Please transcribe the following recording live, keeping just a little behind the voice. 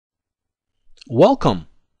Welcome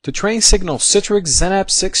to TrainSignal Citrix XenApp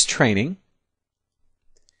 6 training.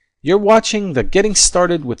 You're watching the Getting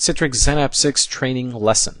Started with Citrix XenApp 6 training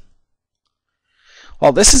lesson.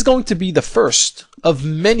 Well, this is going to be the first of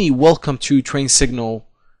many Welcome to TrainSignal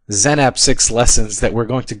XenApp 6 lessons that we're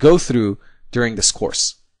going to go through during this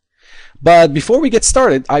course. But before we get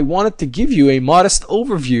started, I wanted to give you a modest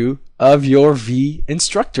overview of your V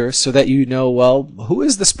instructor so that you know, well, who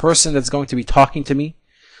is this person that's going to be talking to me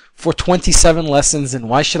for 27 lessons, and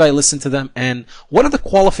why should I listen to them, and what are the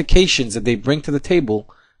qualifications that they bring to the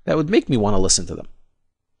table that would make me want to listen to them.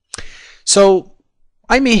 So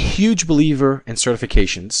I'm a huge believer in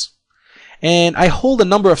certifications, and I hold a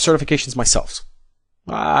number of certifications myself.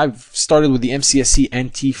 I've started with the MCSC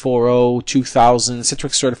NT40 2000,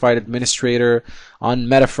 Citrix Certified Administrator, on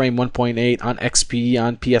MetaFrame 1.8, on XP,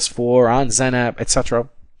 on PS4, on XenApp, etc.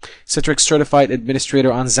 Citrix Certified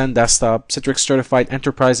Administrator on Xen Desktop, Citrix Certified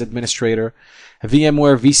Enterprise Administrator,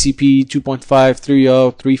 VMware VCP 2.5,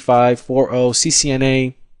 3.0, 3.5, 4.0,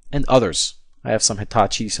 CCNA, and others. I have some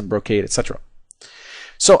Hitachi, some Brocade, etc.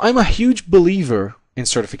 So I'm a huge believer in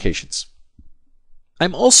certifications.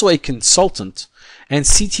 I'm also a consultant and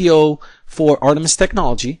CTO for Artemis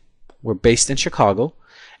Technology. We're based in Chicago.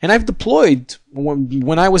 And I've deployed,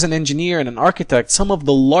 when I was an engineer and an architect, some of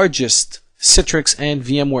the largest Citrix and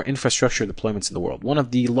VMware infrastructure deployments in the world. One of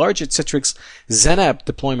the largest Citrix XenApp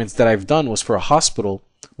deployments that I've done was for a hospital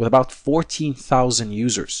with about 14,000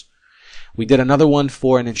 users. We did another one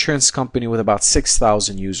for an insurance company with about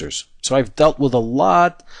 6,000 users. So I've dealt with a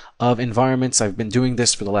lot of environments. I've been doing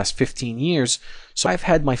this for the last 15 years. So I've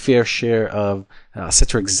had my fair share of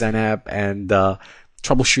Citrix XenApp and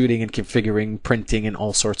troubleshooting and configuring, printing, and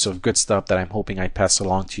all sorts of good stuff that I'm hoping I pass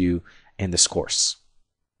along to you in this course.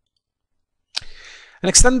 An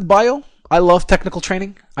extended bio. I love technical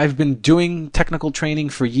training. I've been doing technical training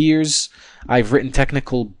for years. I've written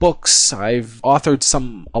technical books. I've authored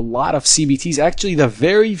a lot of CBTs. Actually, the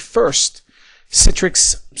very first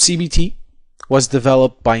Citrix CBT was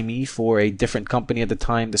developed by me for a different company at the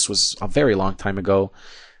time. This was a very long time ago.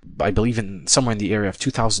 I believe somewhere in the area of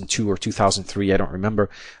 2002 or 2003. I don't remember.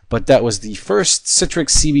 But that was the first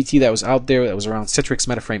Citrix CBT that was out there. That was around Citrix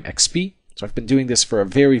MetaFrame XP. So I've been doing this for a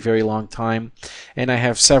very, very long time, and I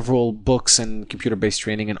have several books and computer-based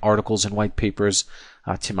training and articles and white papers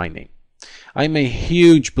to my name. I'm a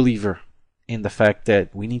huge believer in the fact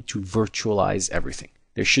that we need to virtualize everything.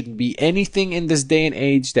 There shouldn't be anything in this day and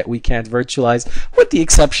age that we can't virtualize, with the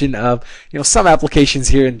exception of some applications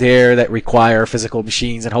here and there that require physical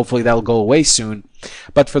machines, and hopefully that'll go away soon.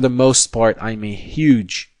 But for the most part, I'm a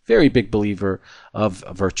huge, very big believer of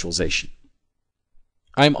virtualization.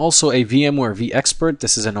 I'm also a VMware vExpert.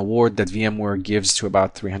 This is an award that VMware gives to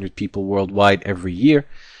about 300 people worldwide every year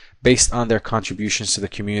based on their contributions to the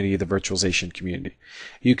community, the virtualization community.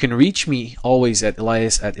 You can reach me always at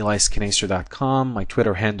elias@eliasknaser.com. My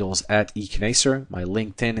Twitter handle is @eknaser. My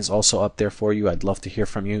LinkedIn is also up there for you. I'd love to hear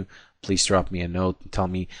from you. Please drop me a note and tell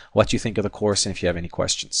me what you think of the course and if you have any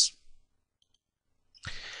questions.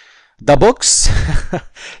 The books.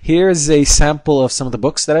 Here's a sample of some of the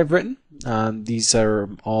books that I've written. These are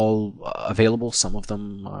all available. Some of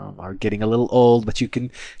them are getting a little old, but you can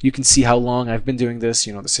see how long I've been doing this.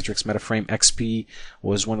 The Citrix MetaFrame XP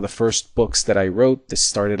was one of the first books that I wrote. This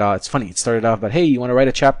started out, it's funny, it started off about, hey, you want to write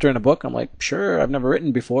a chapter in a book? I'm like, sure, I've never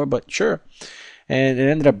written before, but sure. And it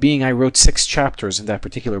ended up being, I wrote 6 chapters in that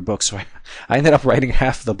particular book, so I ended up writing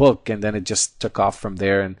half the book, and then it just took off from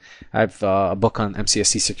there. And I have a book on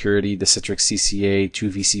MCSC security, the Citrix CCA, 2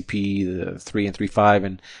 VCP, the 3 and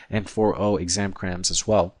 3.5, and 4.0 exam crams as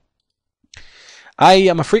well. I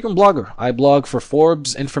am a frequent blogger. I blog for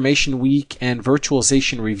Forbes, Information Week, and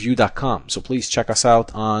virtualizationreview.com, so please check us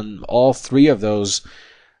out on all 3 of those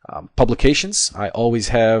publications. I always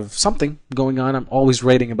have something going on. I'm always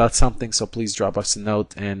writing about something, so please drop us a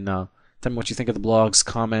note and tell me what you think of the blogs,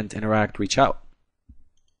 comment, interact, reach out.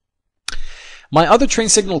 My other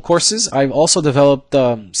TrainSignal courses, I've also developed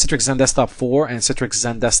Citrix Xen Desktop 4 and Citrix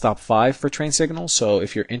Xen Desktop 5 for TrainSignal, so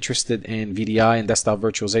if you're interested in VDI and desktop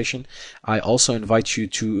virtualization, I also invite you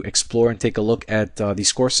to explore and take a look at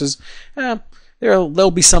these courses. There'll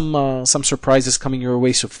be some surprises coming your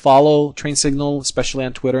way, so follow TrainSignal, especially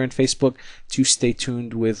on Twitter and Facebook, to stay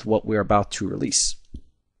tuned with what we're about to release.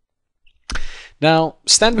 Now,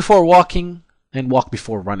 stand before walking and walk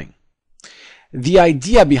before running. The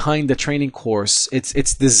idea behind the training course,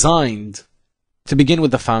 it's designed to begin with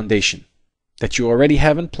the foundation that you already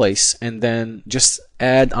have in place, and then just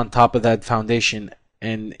add on top of that foundation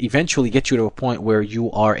and eventually get you to a point where you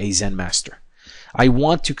are a Zen master. I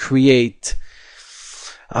want to create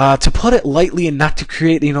To put it lightly and not to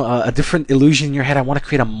create a different illusion in your head, I want to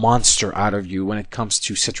create a monster out of you when it comes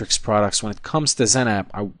to Citrix products. When it comes to XenApp,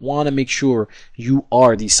 I want to make sure you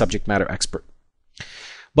are the subject matter expert.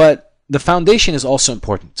 But the foundation is also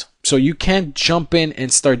important. So you can't jump in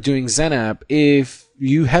and start doing XenApp if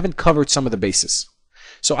you haven't covered some of the bases.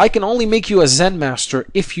 So I can only make you a Zen master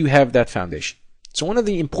if you have that foundation. So one of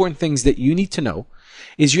the important things that you need to know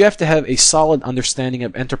is you have to have a solid understanding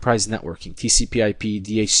of enterprise networking, TCP/IP,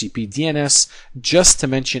 DHCP, DNS, just to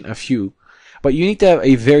mention a few. But you need to have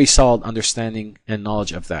a very solid understanding and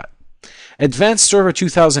knowledge of that. Advanced Server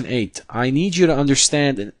 2008, I need you to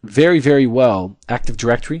understand very, very well Active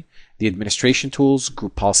Directory, the administration tools,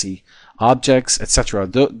 group policy objects, etc.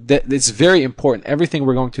 It's very important. Everything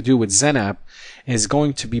we're going to do with XenApp is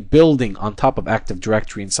going to be building on top of Active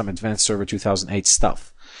Directory and some Advanced Server 2008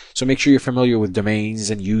 stuff. So make sure you're familiar with domains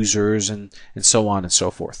and users and so on and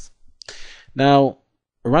so forth. Now,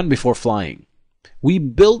 run before flying. We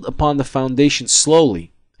build upon the foundation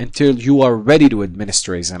slowly until you are ready to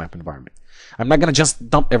administer a XenApp environment. I'm not going to just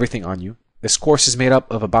dump everything on you. This course is made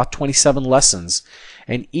up of about 27 lessons,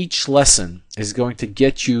 and each lesson is going to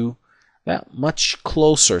get you that much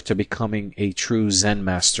closer to becoming a true Zen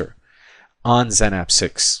master on XenApp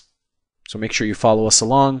 6. So make sure you follow us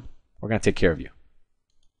along. We're going to take care of you.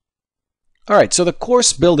 Alright, so the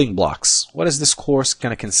course building blocks. What is this course going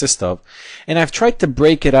to consist of? And I've tried to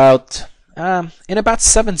break it out in about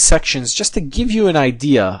 7 sections just to give you an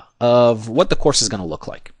idea of what the course is going to look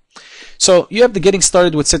like. So you have the Getting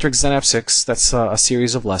Started with Citrix XenApp 6. That's a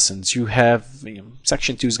series of lessons. You have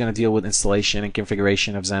Section 2 is going to deal with installation and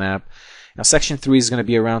configuration of XenApp. Now, Section 3 is going to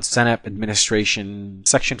be around XenApp administration.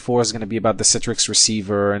 Section 4 is going to be about the Citrix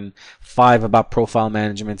receiver, and 5 about profile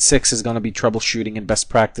management. 6 is going to be troubleshooting and best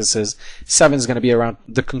practices. 7 is going to be around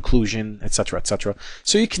the conclusion, etc., etc.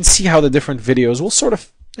 So you can see how the different videos will sort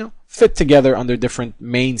of fit together under different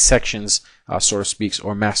main sections, so to speak,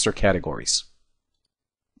 or master categories.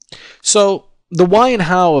 So the why and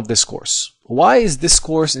how of this course. Why is this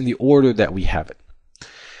course in the order that we have it?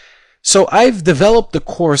 So I've developed the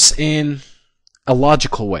course in a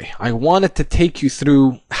logical way. I wanted to take you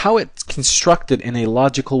through how it's constructed in a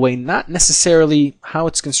logical way, not necessarily how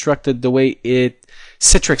it's constructed the way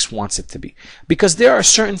Citrix wants it to be. Because there are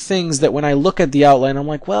certain things that when I look at the outline, I'm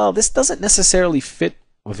like, well, this doesn't necessarily fit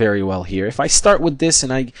very well here. If I start with this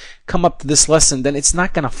and I come up to this lesson, then it's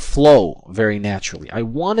not going to flow very naturally. I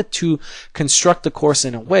wanted to construct the course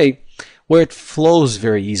in a way where it flows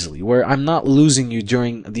very easily, where I'm not losing you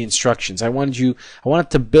during the instructions. I want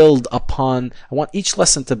each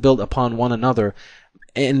lesson to build upon one another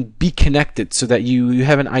and be connected so that you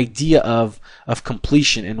have an idea of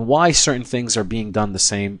completion and why certain things are being done the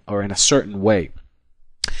same or in a certain way.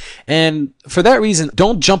 And for that reason,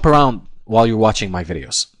 don't jump around while you're watching my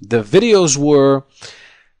videos. The videos were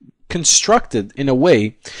constructed in a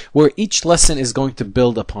way where each lesson is going to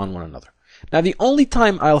build upon one another. Now, the only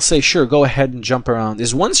time I'll say, sure, go ahead and jump around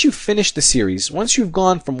is once you finish the series, once you've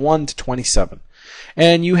gone from 1 to 27,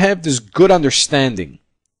 and you have this good understanding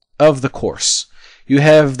of the course, you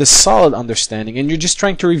have this solid understanding, and you're just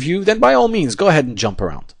trying to review, then by all means, go ahead and jump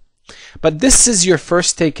around. But this is your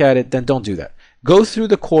first take at it, then don't do that. Go through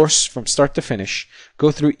the course from start to finish,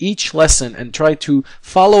 go through each lesson, and try to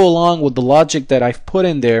follow along with the logic that I've put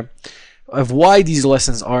in there of why these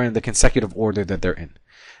lessons are in the consecutive order that they're in.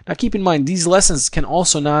 Now keep in mind, these lessons can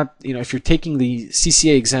also not, if you're taking the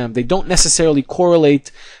CCA exam, they don't necessarily correlate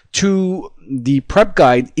to the prep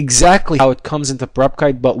guide exactly how it comes into prep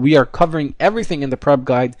guide, but we are covering everything in the prep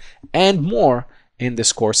guide and more in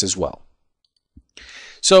this course as well.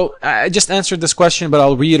 So I just answered this question, but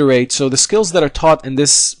I'll reiterate. So the skills that are taught in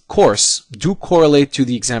this course do correlate to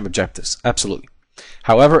the exam objectives, absolutely.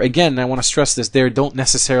 However, again, I want to stress this, they're not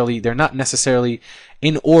necessarily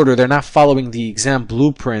in order. They're not following the exam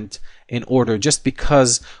blueprint in order just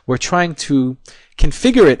because we're trying to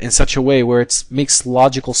configure it in such a way where it makes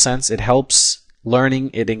logical sense. It helps learning.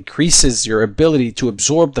 It increases your ability to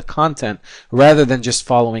absorb the content rather than just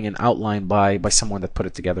following an outline by someone that put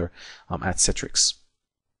it together at Citrix.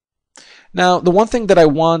 Now, the one thing that I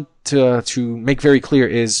want to make very clear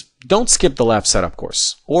is don't skip the lab setup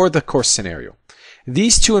course or the course scenario.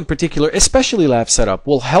 These two in particular, especially lab setup,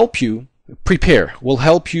 will help you prepare, will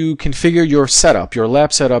help you configure your setup, your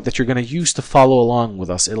lab setup that you're going to use to follow along with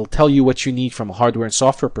us. It'll tell you what you need from a hardware and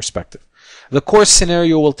software perspective. The course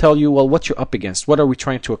scenario will tell you, well, what you're up against, what are we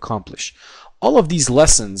trying to accomplish. all of these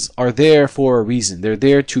lessons are there for a reason. They're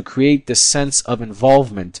there to create this sense of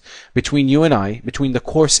involvement between you and I, between the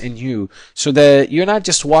course and you, so that you're not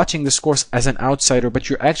just watching this course as an outsider, but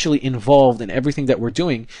you're actually involved in everything that we're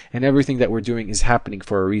doing, and everything that we're doing is happening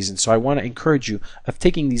for a reason. So I want to encourage you of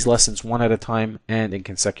taking these lessons one at a time and in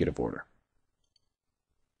consecutive order.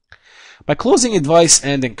 My closing advice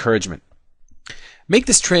and encouragement: make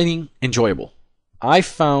this training enjoyable. I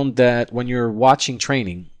found that when you're watching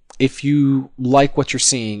training, if you like what you're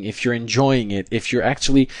seeing, if you're enjoying it, if you're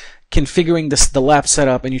actually configuring the lab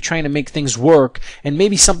setup and you're trying to make things work, and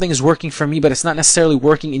maybe something is working for me but it's not necessarily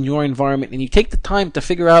working in your environment, and you take the time to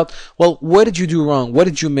figure out, well, what did you do wrong? What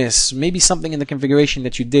did you miss? Maybe something in the configuration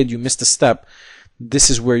that you did, you missed a step.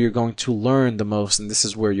 This is where you're going to learn the most, and this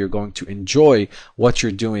is where you're going to enjoy what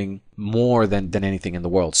you're doing more than anything in the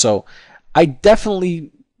world. So I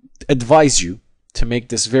definitely advise you to make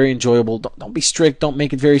this very enjoyable. Don't be strict. Don't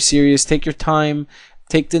make it very serious. Take your time.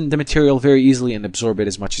 Take in the material very easily and absorb it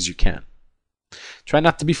as much as you can. Try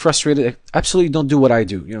not to be frustrated. Absolutely don't do what I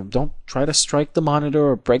do. Don't try to strike the monitor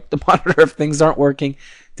or break the monitor if things aren't working.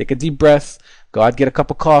 Take a deep breath. Go out, get a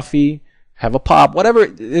cup of coffee, have a pop, whatever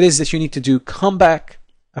it is that you need to do. Come back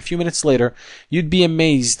a few minutes later. You'd be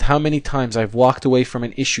amazed how many times I've walked away from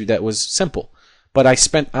an issue that was simple, but I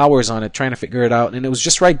spent hours on it trying to figure it out, and it was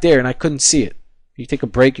just right there and I couldn't see it. You take a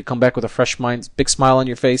break, you come back with a fresh mind, big smile on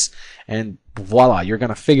your face, and voila, you're going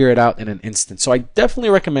to figure it out in an instant. So I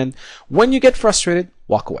definitely recommend, when you get frustrated,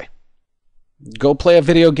 walk away. Go play a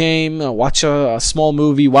video game, watch a small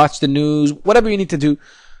movie, watch the news, whatever you need to do.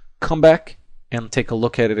 Come back and take a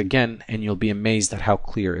look at it again, and you'll be amazed at how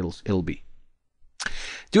clear it'll be.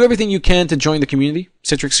 Do everything you can to join the community.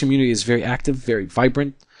 Citrix community is very active, very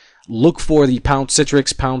vibrant. Look for the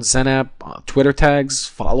 #Citrix, #XenApp Twitter tags,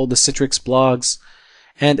 follow the Citrix blogs,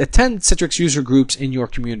 and attend Citrix user groups in your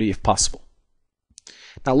community if possible.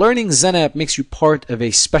 Now, learning XenApp makes you part of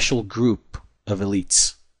a special group of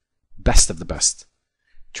elites. Best of the best.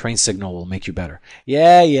 Train signal will make you better.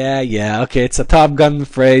 Yeah. Okay, it's a Top Gun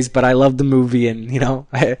phrase, but I love the movie, and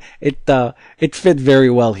it fit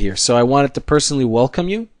very well here. So I wanted to personally welcome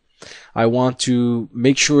you. I want to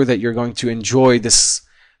make sure that you're going to enjoy this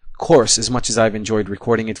course as much as I've enjoyed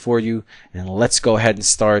recording it for you. And let's go ahead and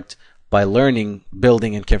start by learning,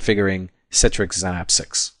 building, and configuring Citrix XenApp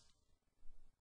 6.